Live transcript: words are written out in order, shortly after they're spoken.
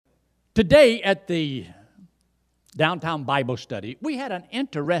Today at the Downtown Bible Study, we had an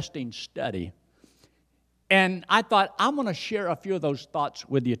interesting study. And I thought, I'm going to share a few of those thoughts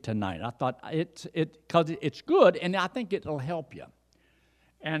with you tonight. I thought because it's good, and I think it'll help you.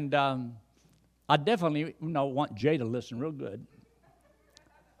 And I definitely want Jay to listen real good.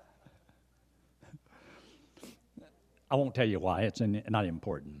 I won't tell you why. It's not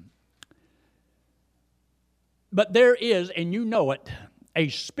important. But there is, and you know it, a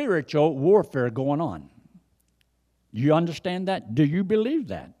spiritual warfare going on. You understand that? Do you believe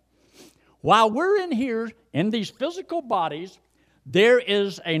that? While we're in here, in these physical bodies, there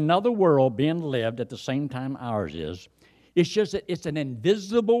is another world being lived at the same time ours is. It's just that it's an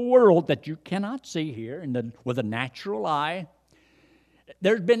invisible world that you cannot see here with a natural eye.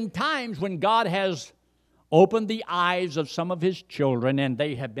 There's been times when God has opened the eyes of some of His children, and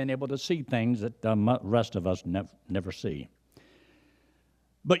they have been able to see things that the rest of us never see.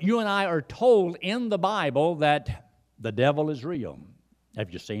 But you and I are told in the Bible that the devil is real. Have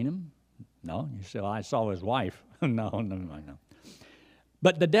you seen him? No? You say, I saw his wife. No.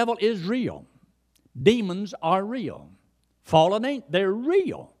 But the devil is real. Demons are real. Fallen ain't. They're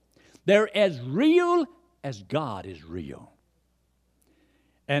real. They're as real as God is real.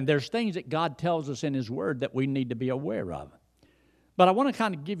 And there's things that God tells us in His Word that we need to be aware of. But I want to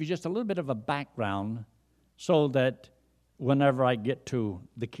kind of give you just a little bit of a background so that whenever I get to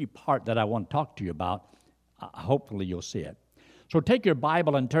the key part that I want to talk to you about, hopefully you'll see it. So take your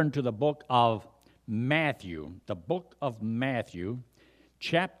Bible and turn to the book of Matthew. The book of Matthew,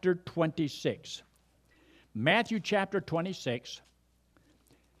 chapter 26. Matthew chapter 26.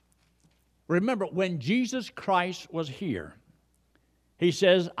 Remember, when Jesus Christ was here, He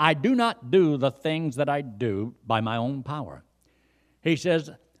says, I do not do the things that I do by my own power. He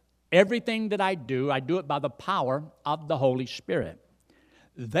says, everything that I do it by the power of the Holy Spirit.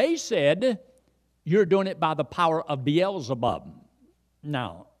 They said, you're doing it by the power of Beelzebub.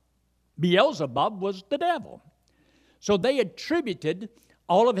 Now, Beelzebub was the devil. So they attributed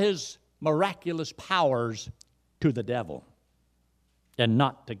all of his miraculous powers to the devil and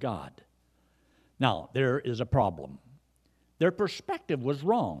not to God. Now, there is a problem. Their perspective was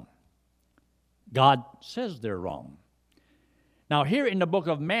wrong. God says they're wrong. Now, here in the book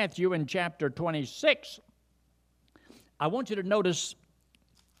of Matthew in chapter 26, I want you to notice,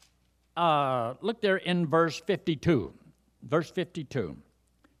 look there in verse 52. Verse 52.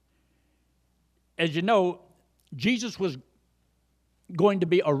 As you know, Jesus was going to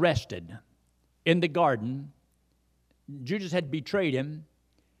be arrested in the garden. Judas had betrayed Him.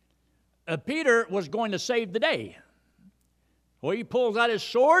 Peter was going to save the day. Well, he pulls out his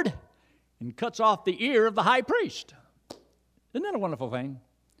sword and cuts off the ear of the high priest. Isn't that a wonderful thing?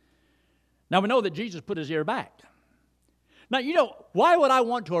 Now, we know that Jesus put his ear back. Now, why would I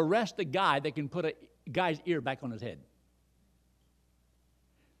want to arrest a guy that can put a guy's ear back on his head?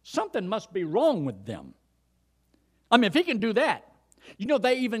 Something must be wrong with them. I mean, if he can do that.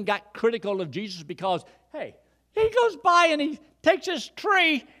 They even got critical of Jesus because, hey, he goes by and he takes his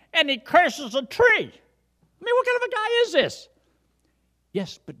tree and he curses a tree. I mean, what kind of a guy is this?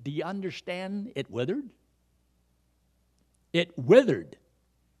 Yes, but do you understand it withered? It withered.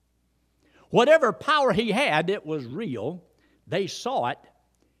 Whatever power he had, it was real. They saw it,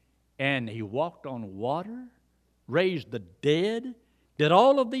 and he walked on water, raised the dead, did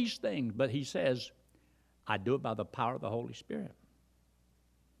all of these things. But he says, I do it by the power of the Holy Spirit.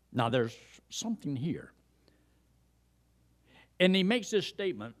 Now, there's something here. And he makes this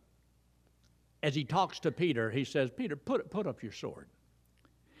statement as he talks to Peter. He says, Peter, put up your sword.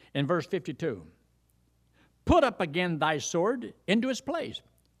 In verse 52, put up again thy sword into its place.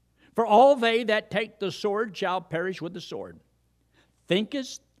 For all they that take the sword shall perish with the sword.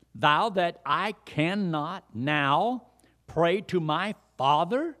 Thinkest thou that I cannot now pray to my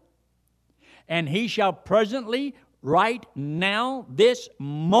Father, and He shall presently, right now, this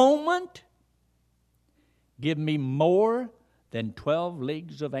moment, give me more than 12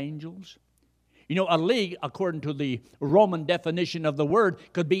 leagues of angels? A league, according to the Roman definition of the word,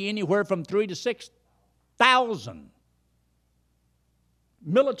 could be anywhere from 3,000 to 6,000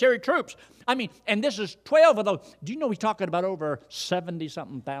 military troops. I mean, and this is 12 of those. Do you know he's talking about over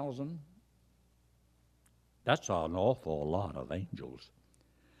 70-something thousand? That's an awful lot of angels.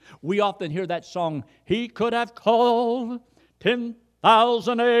 We often hear that song, He could have called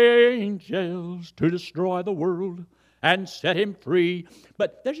 10,000 angels to destroy the world and set Him free.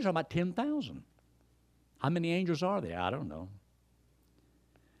 But they're just talking about 10,000. How many angels are there? I don't know.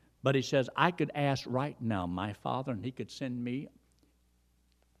 But he says, I could ask right now my Father, and He could send me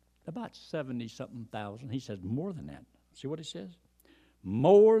about 70-something thousand. He says more than that. See what he says?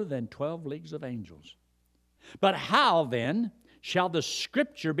 more than 12 leagues of angels. But how then shall the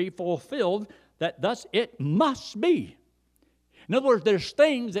Scripture be fulfilled that thus it must be? In other words, there's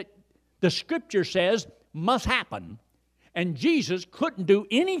things that the Scripture says must happen, and Jesus couldn't do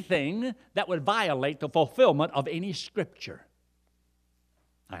anything that would violate the fulfillment of any Scripture.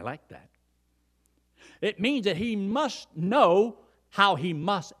 I like that. It means that he must know how he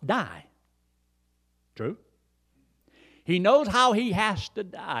must die. True? He knows how he has to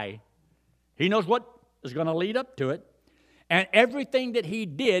die. He knows what is going to lead up to it. And everything that he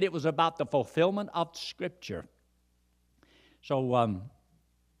did, it was about the fulfillment of Scripture. So,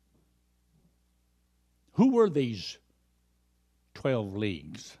 who were these 12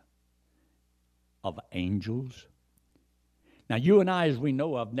 leagues of angels? Now, you and I, as we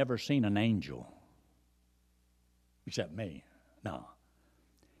know, have never seen an angel. Except me. No.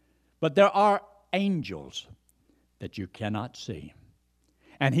 But there are angels that you cannot see.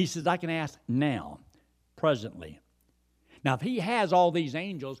 And he says, I can ask now, presently. Now, if he has all these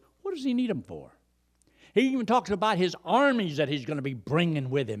angels, what does he need them for? He even talks about his armies that he's going to be bringing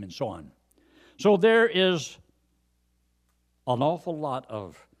with him and so on. So there is an awful lot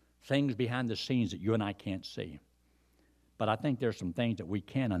of things behind the scenes that you and I can't see. But I think there's some things that we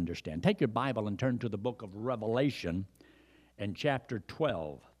can understand. Take your Bible and turn to the book of Revelation in chapter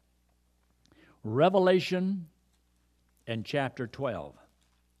 12. Revelation in chapter 12.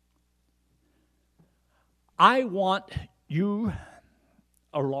 I want you,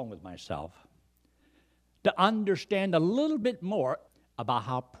 along with myself, to understand a little bit more about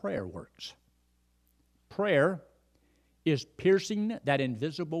how prayer works. Prayer is piercing that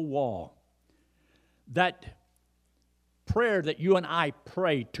invisible wall. That prayer that you and I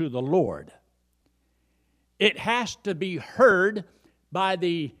pray to the Lord, it has to be heard by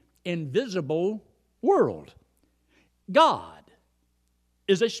the invisible world. God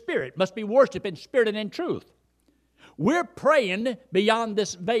is a spirit, must be worshiped in spirit and in truth. We're praying beyond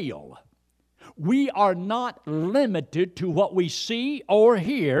this veil. We are not limited to what we see or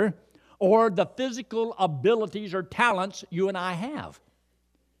hear or the physical abilities or talents you and I have.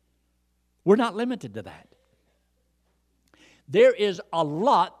 We're not limited to that. There is a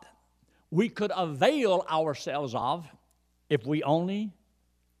lot we could avail ourselves of if we only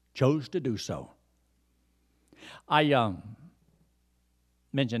chose to do so. I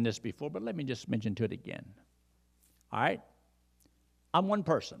mentioned this before, but let me just mention to it again. All right? I'm one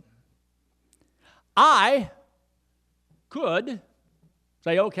person. I could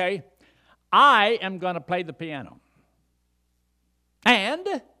say, okay, I am going to play the piano. And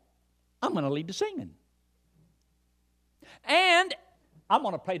I'm going to lead the singing. And I'm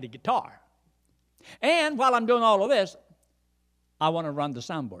going to play the guitar. And while I'm doing all of this, I want to run the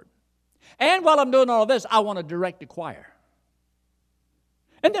soundboard. And while I'm doing all of this, I want to direct the choir.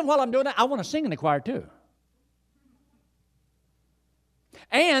 And then while I'm doing that, I want to sing in the choir too.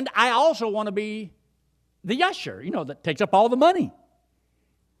 And I also want to be the usher, that takes up all the money.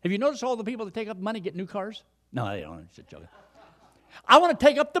 Have you noticed all the people that take up money get new cars? No, they don't. It's a joke. I want to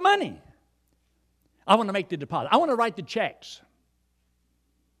take up the money. I want to make the deposit. I want to write the checks.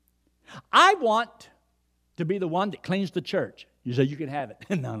 I want to be the one that cleans the church. You say you can have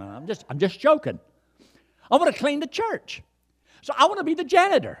it. No, I'm just joking. I want to clean the church. So I want to be the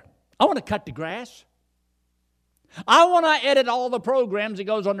janitor. I want to cut the grass. I want to edit all the programs that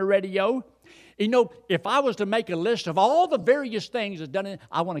goes on the radio. If I was to make a list of all the various things that's done,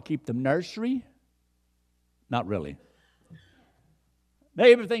 I want to keep the nursery. Not really.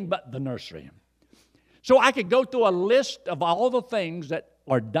 Everything but the nursery. So I could go through a list of all the things that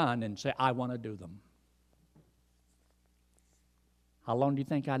are done and say, I want to do them. How long do you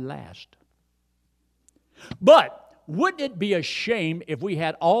think I'd last? But wouldn't it be a shame if we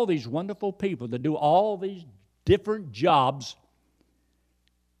had all these wonderful people to do all these different jobs,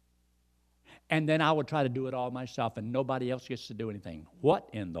 and then I would try to do it all myself and nobody else gets to do anything? What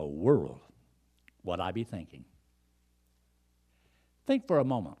in the world would I be thinking? Think for a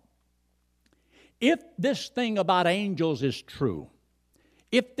moment. If this thing about angels is true,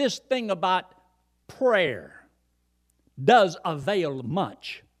 if this thing about prayer does avail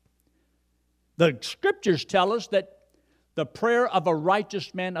much, the Scriptures tell us that the prayer of a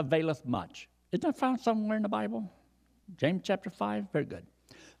righteous man availeth much. Isn't that found somewhere in the Bible? James chapter 5? Very good.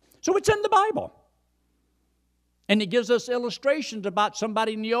 So it's in the Bible. And it gives us illustrations about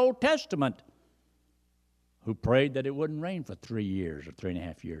somebody in the Old Testament who prayed that it wouldn't rain for 3 years or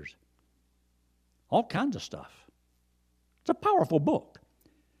 3.5 years. All kinds of stuff. It's a powerful book.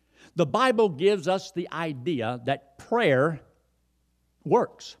 The Bible gives us the idea that prayer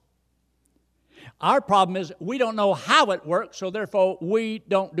works. Our problem is we don't know how it works, so therefore we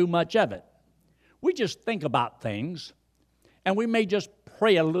don't do much of it. We just think about things, and we may just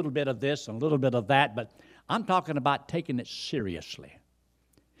pray a little bit of this and a little bit of that, but I'm talking about taking it seriously.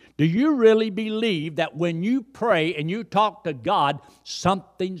 Do you really believe that when you pray and you talk to God,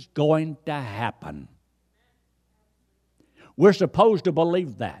 something's going to happen? We're supposed to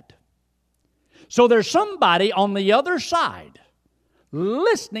believe that. So there's somebody on the other side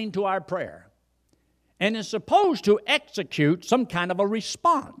listening to our prayer and is supposed to execute some kind of a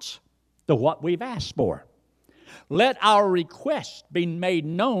response to what we've asked for. Let our request be made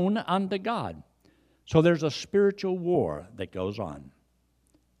known unto God. So there's a spiritual war that goes on.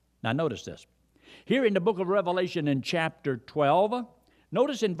 Now notice this. Here in the book of Revelation in chapter 12,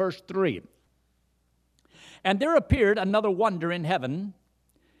 notice in verse 3. And there appeared another wonder in heaven,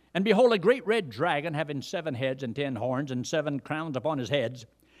 and behold, a great red dragon having 7 heads and 10 horns and 7 crowns upon his heads,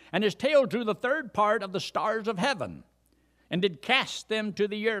 and his tail drew the third part of the stars of heaven, and did cast them to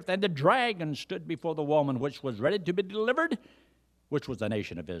the earth. And the dragon stood before the woman which was ready to be delivered, which was the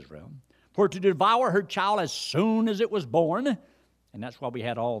nation of Israel, for to devour her child as soon as it was born. And that's why we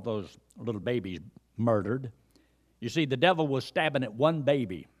had all those little babies murdered. You see, the devil was stabbing at one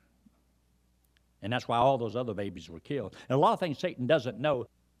baby, and that's why all those other babies were killed. And a lot of things Satan doesn't know,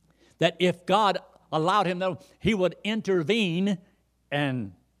 that if God allowed him to, he would intervene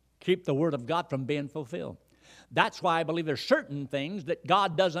and keep the word of God from being fulfilled. That's why I believe there's certain things that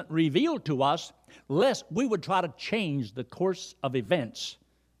God doesn't reveal to us, lest we would try to change the course of events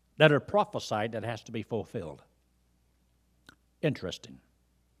that are prophesied that has to be fulfilled. Interesting.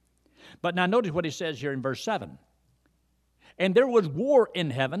 But now notice what he says here in verse 7. And there was war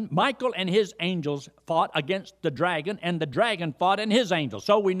in heaven. Michael and his angels fought against the dragon, and the dragon fought and his angels.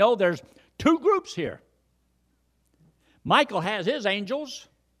 So we know there's 2 groups here. Michael has his angels,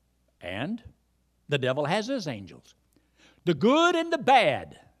 and the devil has his angels. The good and the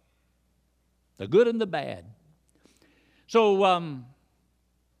bad. The good and the bad. So,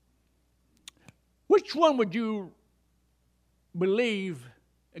 which one would you believe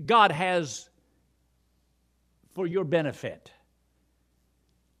God has for your benefit?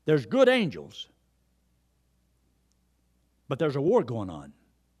 There's good angels, but there's a war going on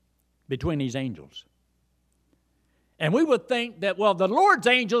between these angels. And we would think that, well, the Lord's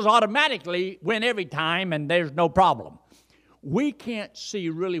angels automatically win every time and there's no problem. We can't see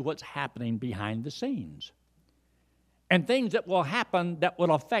really what's happening behind the scenes and things that will happen that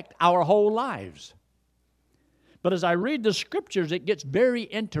will affect our whole lives. But as I read the scriptures, it gets very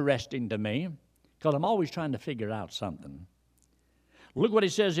interesting to me because I'm always trying to figure out something. Look what he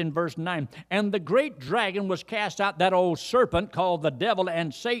says in verse 9. And the great dragon was cast out, that old serpent called the devil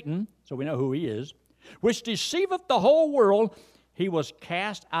and Satan, so we know who he is, which deceiveth the whole world. He was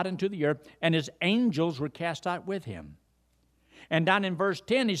cast out into the earth, and his angels were cast out with him. And down in verse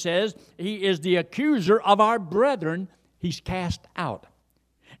 10 he says, he is the accuser of our brethren. He's cast out.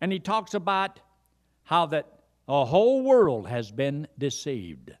 And he talks about how that the whole world has been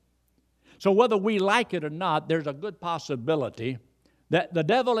deceived. So whether we like it or not, there's a good possibility that the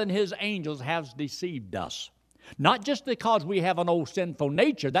devil and his angels have deceived us. Not just because we have an old sinful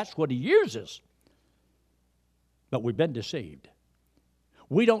nature, that's what he uses, but we've been deceived.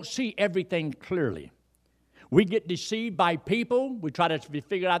 We don't see everything clearly. We get deceived by people. We try to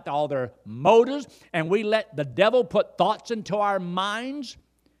figure out all their motives, and we let the devil put thoughts into our minds,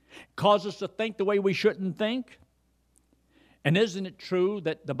 cause us to think the way we shouldn't think. And isn't it true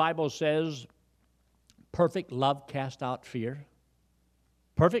that the Bible says perfect love casts out fear?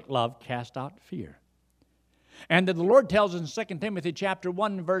 Perfect love casts out fear. And that the Lord tells us in 2 Timothy chapter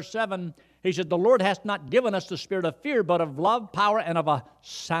 1, verse 7, he said, the Lord hath not given us the spirit of fear, but of love, power, and of a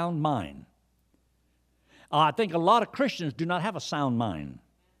sound mind. I think a lot of Christians do not have a sound mind,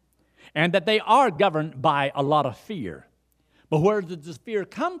 and that they are governed by a lot of fear. But where did this fear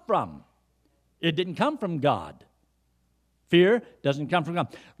come from? It didn't come from God. Fear doesn't come from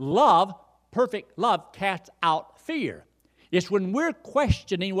God. Love, perfect love, casts out fear. It's when we're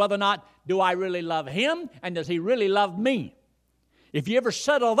questioning whether or not, do I really love him, and does he really love me? If you ever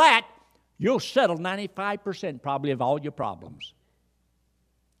settle that, you'll settle 95% probably of all your problems.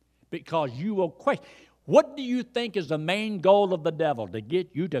 Because you will question. What do you think is the main goal of the devil? To get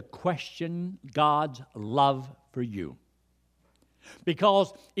you to question God's love for you.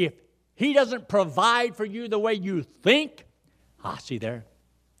 Because if he doesn't provide for you the way you think, see there,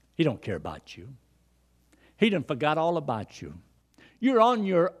 he don't care about you. He done forgot all about you. You're on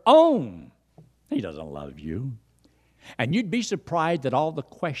your own. He doesn't love you. And you'd be surprised at all the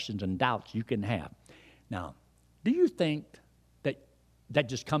questions and doubts you can have. Now, do you think that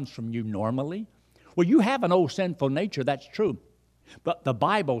just comes from you normally? Well, you have an old sinful nature, that's true. But the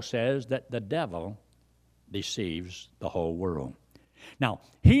Bible says that the devil deceives the whole world. Now,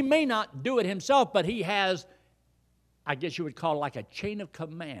 he may not do it himself, but he has, I guess you would call it like a chain of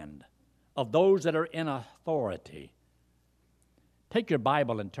command of those that are in authority. Take your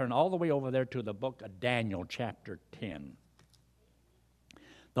Bible and turn all the way over there to the book of Daniel, chapter 10.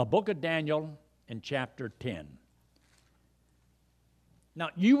 The book of Daniel in chapter 10. Now,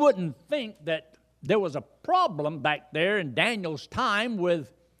 you wouldn't think that there was a problem back there in Daniel's time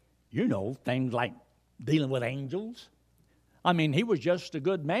with, things like dealing with angels. I mean, he was just a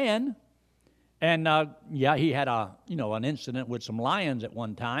good man. And, he had an incident with some lions at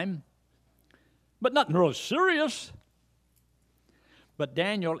one time. But nothing real serious. But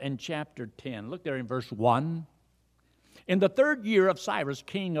Daniel in chapter 10, look there in verse 1. In the 3rd year of Cyrus,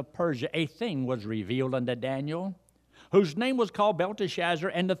 king of Persia, a thing was revealed unto Daniel, whose name was called Belteshazzar,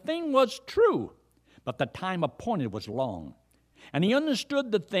 and the thing was true, but the time appointed was long. And he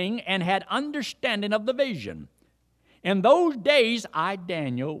understood the thing and had understanding of the vision. In those days I,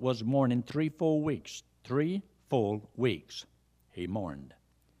 Daniel, was mourning 3 full weeks. 3 full weeks he mourned.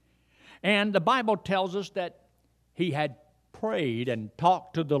 And the Bible tells us that he had prayed and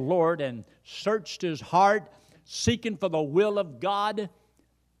talked to the Lord and searched his heart, seeking for the will of God.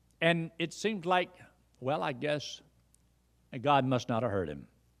 And it seems like, I guess God must not have heard him.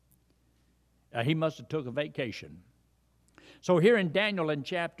 He must have took a vacation. So here in Daniel in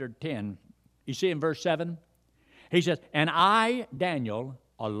chapter 10, you see in verse 7, he says, and I, Daniel,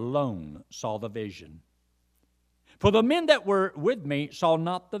 alone saw the vision. For the men that were with me saw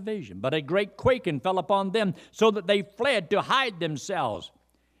not the vision, but a great quaking fell upon them, so that they fled to hide themselves,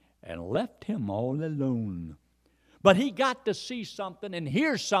 and left him all alone. But he got to see something and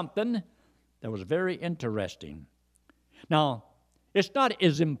hear something that was very interesting. Now, it's not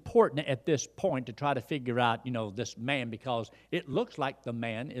as important at this point to try to figure out, this man, because it looks like the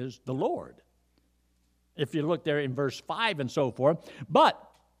man is the Lord. If you look there in verse 5 and so forth. But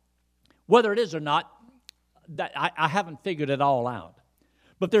whether it is or not, that I haven't figured it all out.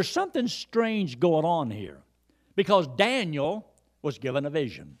 But there's something strange going on here, because Daniel was given a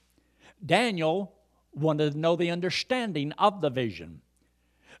vision. Daniel wanted to know the understanding of the vision.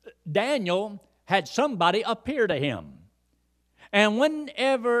 Daniel had somebody appear to him. And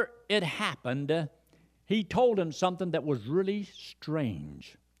whenever it happened, he told him something that was really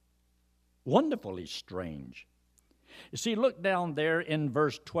strange. Wonderfully strange. You see, look down there in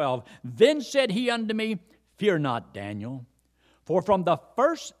verse 12. Then said he unto me, fear not, Daniel, for from the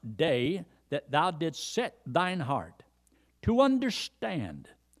first day that thou didst set thine heart to understand,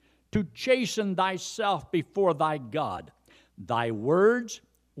 to chasten thyself before thy God, thy words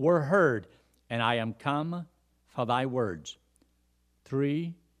were heard, and I am come for thy words.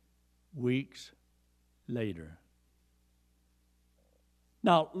 3 weeks later.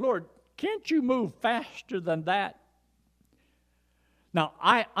 Now, Lord, can't you move faster than that? Now,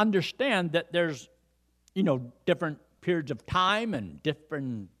 I understand that there's, different periods of time and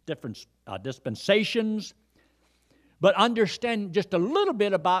different dispensations, but understand just a little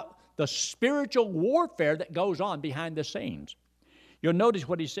bit about the spiritual warfare that goes on behind the scenes. You'll notice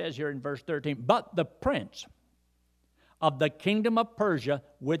what he says here in verse 13. But the prince of the kingdom of Persia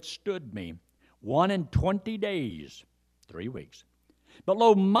withstood me 21 days, 3 weeks. But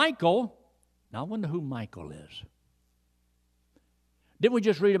lo, Michael, now I wonder who Michael is. Didn't we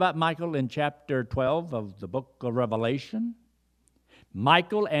just read about Michael in chapter 12 of the book of Revelation?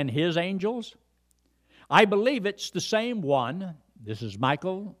 Michael and his angels? I believe it's the same one. This is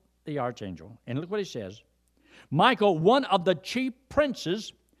Michael the archangel. And look what he says. Michael, one of the chief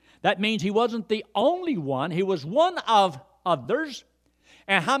princes. That means he wasn't the only one. He was one of others.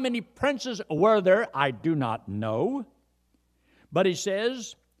 And how many princes were there? I do not know. But he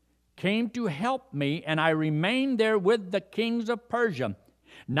says, came to help me, and I remained there with the kings of Persia.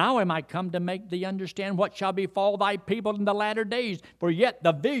 Now am I come to make thee understand what shall befall thy people in the latter days. For yet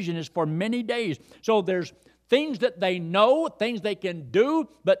the vision is for many days. So there's things that they know, things they can do,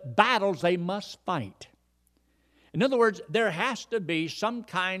 but battles they must fight. In other words, there has to be some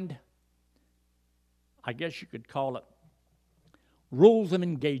kind, I guess you could call it, rules of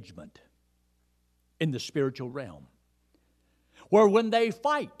engagement in the spiritual realm. Where when they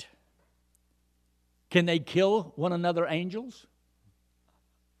fight, can they kill one another angels?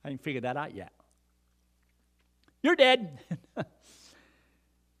 I ain't figured that out yet. You're dead.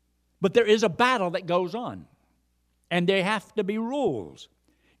 But there is a battle that goes on. And there have to be rules.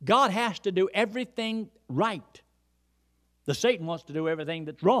 God has to do everything right. The Satan wants to do everything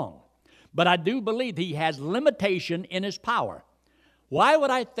that's wrong. But I do believe he has limitation in his power. Why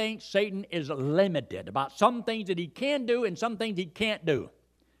would I think Satan is limited about some things that he can do and some things he can't do?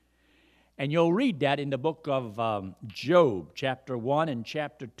 And you'll read that in the book of Job, chapter 1 and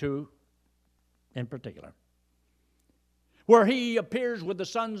chapter 2 in particular, where he appears with the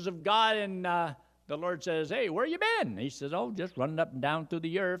sons of God, and the Lord says, hey, where you been? He says, oh, just running up and down through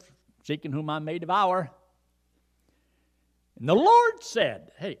the earth, seeking whom I may devour. And the Lord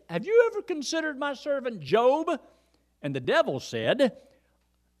said, hey, have you ever considered my servant Job? And the devil said,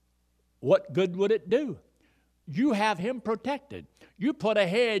 what good would it do? You have him protected. You put a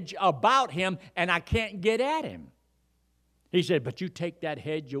hedge about him, and I can't get at him. He said, but you take that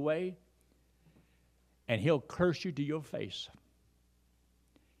hedge away, and he'll curse you to your face.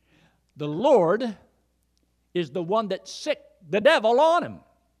 The Lord is the one that sicked the devil on him,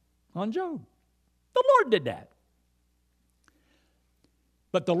 on Job. The Lord did that.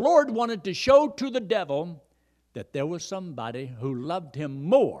 But the Lord wanted to show to the devil that there was somebody who loved him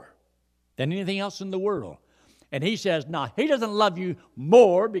more than anything else in the world. And he says, no, he doesn't love you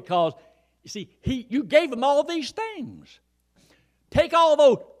more because, you see, you gave him all these things. Take all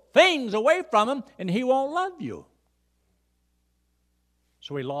those things away from him, and he won't love you.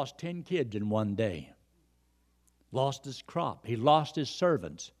 So he lost 10 kids in one day. Lost his crop. He lost his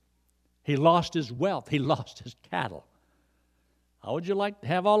servants. He lost his wealth. He lost his cattle. How would you like to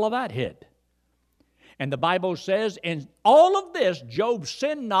have all of that hit? And the Bible says, in all of this, Job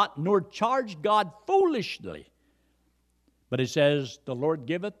sinned not, nor charged God foolishly. But it says, the Lord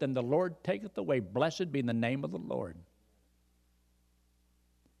giveth, and the Lord taketh away. Blessed be the name of the Lord.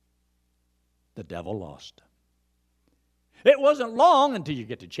 The devil lost. It wasn't long until you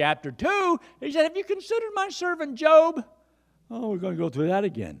get to chapter 2. He said, have you considered my servant Job? Oh, we're going to go through that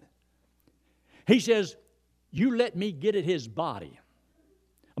again. He says, you let me get at his body.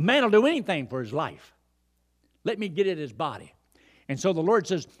 A man will do anything for his life. Let me get at his body. And so the Lord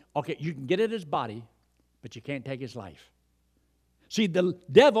says, okay, you can get at his body, but you can't take his life. See, the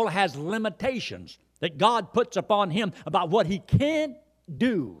devil has limitations that God puts upon him about what he can't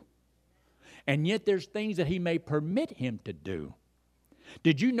do. And yet there's things that he may permit him to do.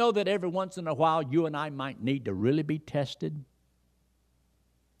 Did you know that every once in a while you and I might need to really be tested?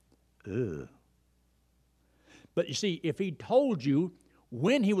 Ugh. But you see, if he told you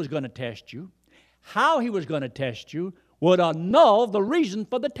when he was going to test you, how he was going to test you, would annul the reason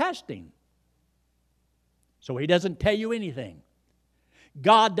for the testing. So he doesn't tell you anything.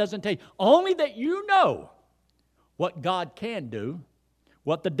 God doesn't tell you. Only that you know what God can do,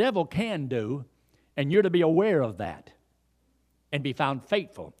 what the devil can do, and you're to be aware of that and be found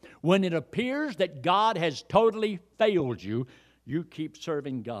faithful. When it appears that God has totally failed you, you keep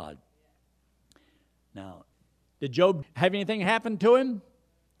serving God. Now, did Job have anything happen to him?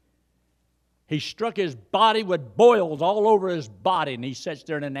 He struck his body with boils all over his body, and he sits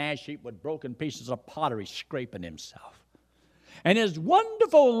there in an ash heap with broken pieces of pottery scraping himself. And his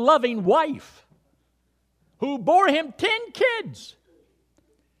wonderful, loving wife, who bore him 10 kids,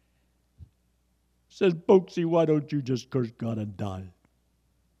 says, Folksy, why don't you just curse God and die?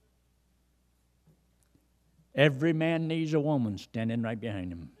 Every man needs a woman standing right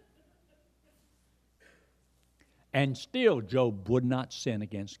behind him. And still Job would not sin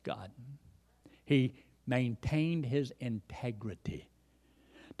against God. He maintained his integrity.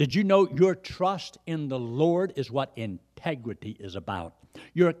 Did you know your trust in the Lord is what integrity is about?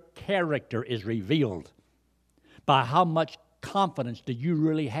 Your character is revealed by how much confidence do you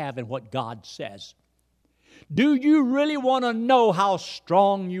really have in what God says. Do you really want to know how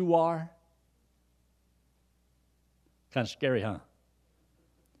strong you are? Kind of scary, huh?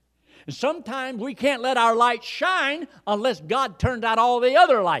 And sometimes we can't let our light shine unless God turns out all the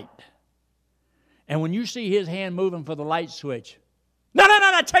other light. And when you see his hand moving for the light switch, no,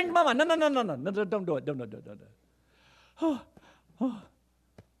 change my mind. No, don't do it. Don't.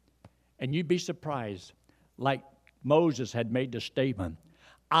 And you'd be surprised, like Moses had made the statement,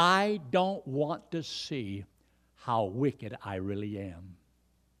 I don't want to see how wicked I really am.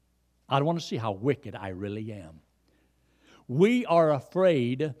 I don't want to see how wicked I really am. We are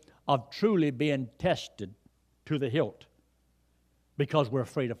afraid of truly being tested to the hilt because we're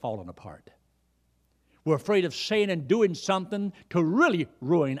afraid of falling apart. We're afraid of saying and doing something to really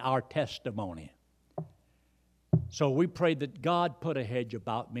ruin our testimony. So we pray that God put a hedge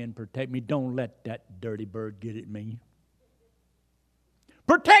about me and protect me. Don't let that dirty bird get at me.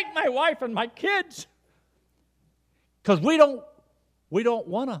 Protect my wife and my kids. Because we don't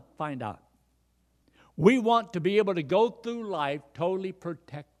want to find out. We want to be able to go through life totally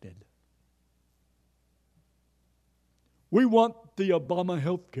protected. We want the Obama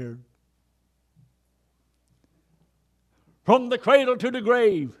health care. from the cradle to the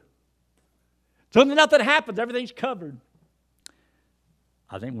grave. So nothing happens. Everything's covered.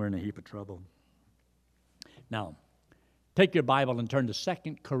 I think we're in a heap of trouble. Now, take your Bible and turn to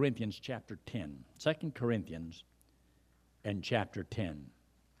 2 Corinthians chapter 10. 2 Corinthians and chapter 10.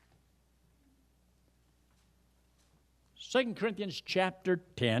 2 Corinthians chapter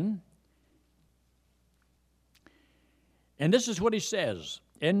 10. And this is what he says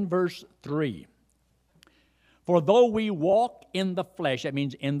in verse 3. For though we walk in the flesh, that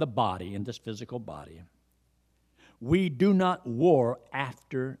means in the body, in this physical body, we do not war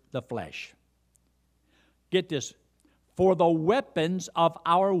after the flesh. Get this. For the weapons of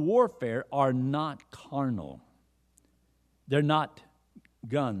our warfare are not carnal. They're not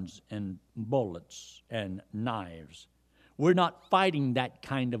guns and bullets and knives. We're not fighting that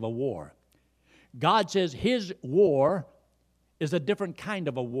kind of a war. God says his war is a different kind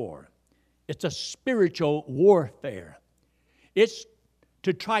of a war. It's a spiritual warfare. It's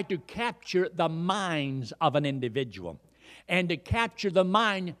to try to capture the minds of an individual. And to capture the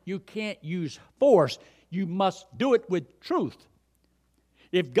mind, you can't use force. You must do it with truth.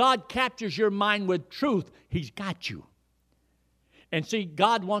 If God captures your mind with truth, he's got you. And see,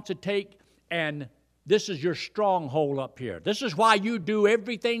 God wants to take, and this is your stronghold up here. This is why you do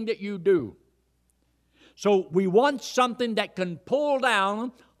everything that you do. So we want something that can pull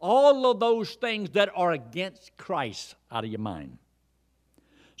down all of those things that are against Christ out of your mind,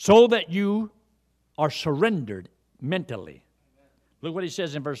 so that you are surrendered mentally. Look what he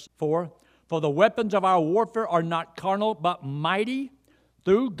says in verse 4. For the weapons of our warfare are not carnal, but mighty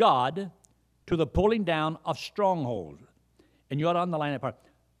through God to the pulling down of strongholds. And you ought to underline that part.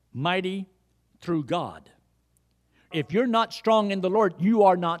 Mighty through God. If you're not strong in the Lord, you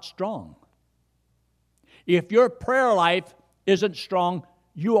are not strong. If your prayer life isn't strong,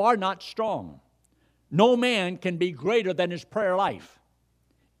 you are not strong. No man can be greater than his prayer life.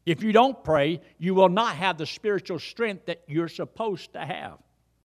 If you don't pray, you will not have the spiritual strength that you're supposed to have.